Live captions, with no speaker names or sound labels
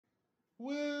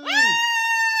Woo!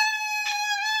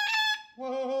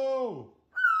 Whoa!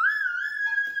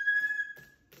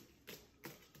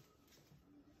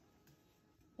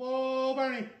 Whoa,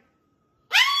 Barney!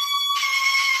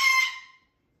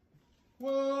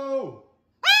 Whoa!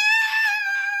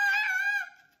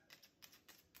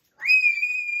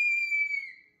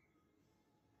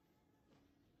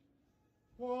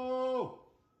 Whoa!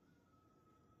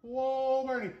 Whoa,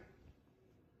 Barney!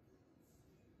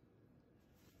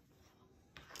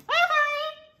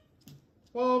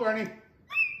 Whoa, Barney!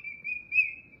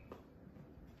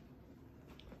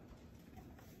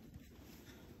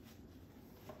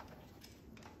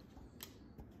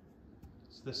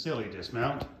 It's the silly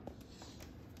dismount.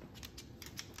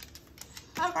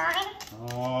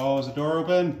 Oh, is the door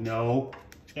open? No.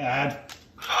 Dad.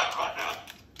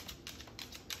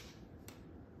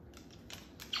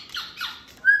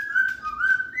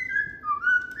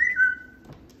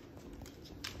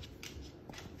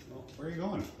 Oh, where are you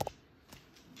going?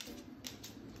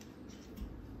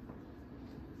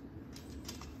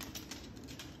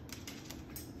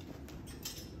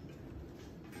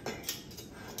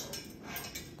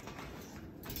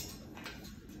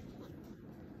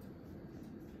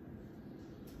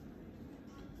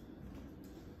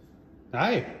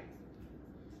 Hi.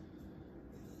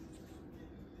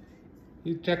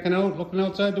 You checking out, looking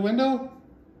outside the window?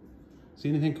 See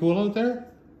anything cool out there?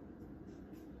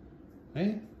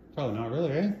 Hey? Probably not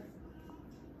really, eh?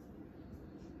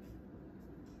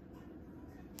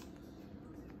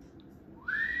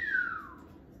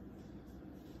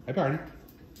 Hi, Barney.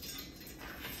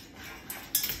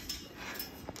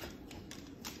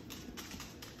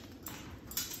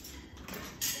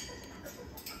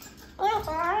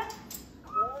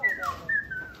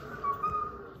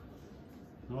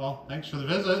 Well, thanks for the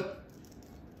visit.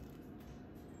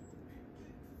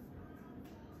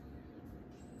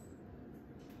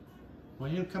 Why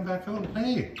don't you come back out and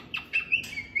play?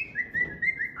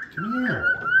 Come here.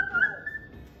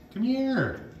 Come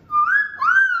here.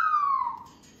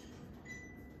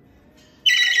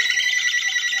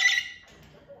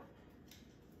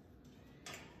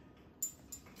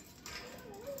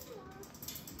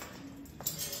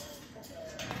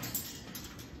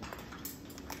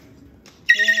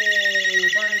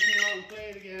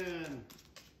 Again.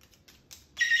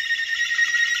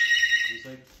 He's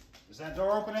like, is that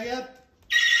door open yet?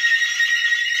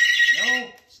 No,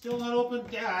 still not open.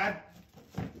 Dad,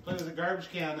 you play with the garbage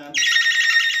can then.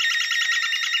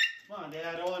 Come on,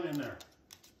 Dad, on in there.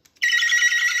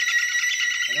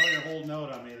 I know you're holding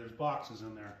out on me. There's boxes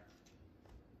in there.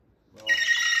 Well,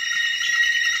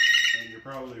 and you're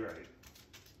probably right.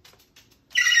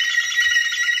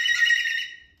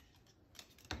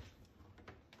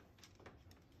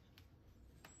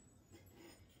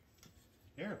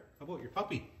 Here, how about your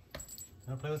puppy?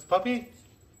 Want to play with the puppy?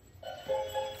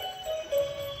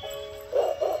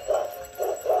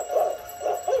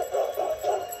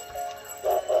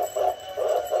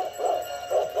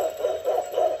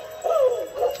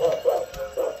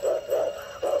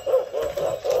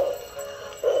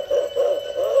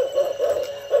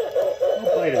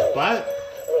 Don't bite his butt.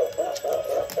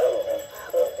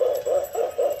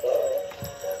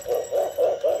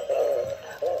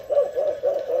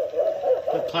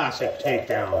 Classic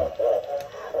takedown.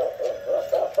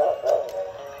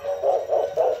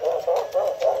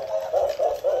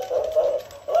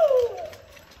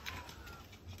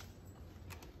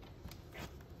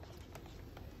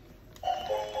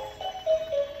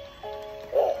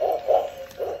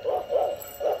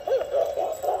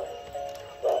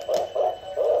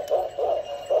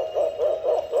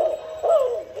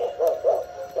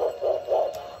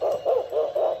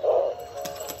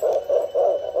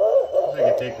 I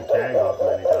could take the tag off him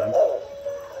anytime.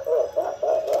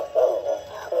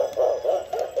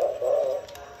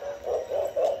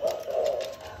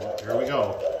 Well, here we go.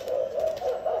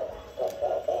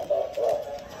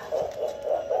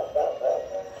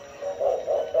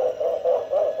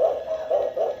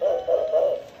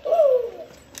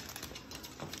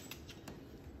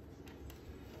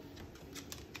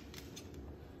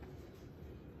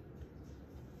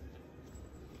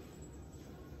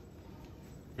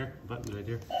 Here, button right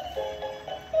here.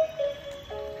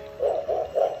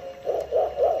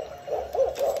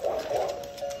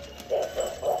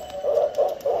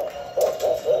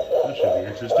 That should be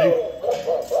interesting.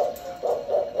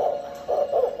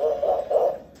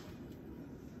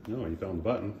 No, you found the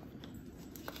button.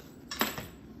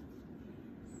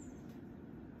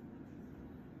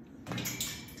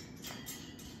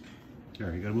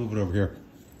 Here, you gotta move it over here.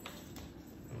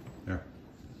 There.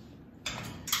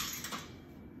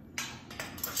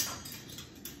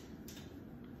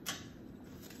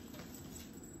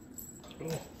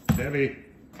 Oh, it's heavy.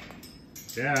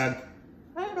 Dad.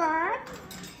 Hey, Dad.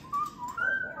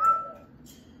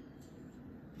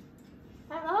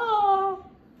 Hello.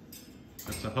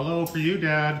 That's a hello for you,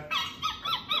 Dad.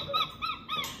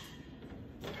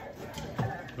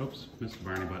 Oops, missed the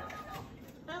Barney butt.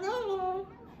 Hello.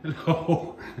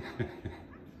 Hello.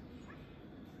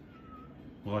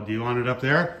 Well, do you want it up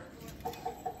there?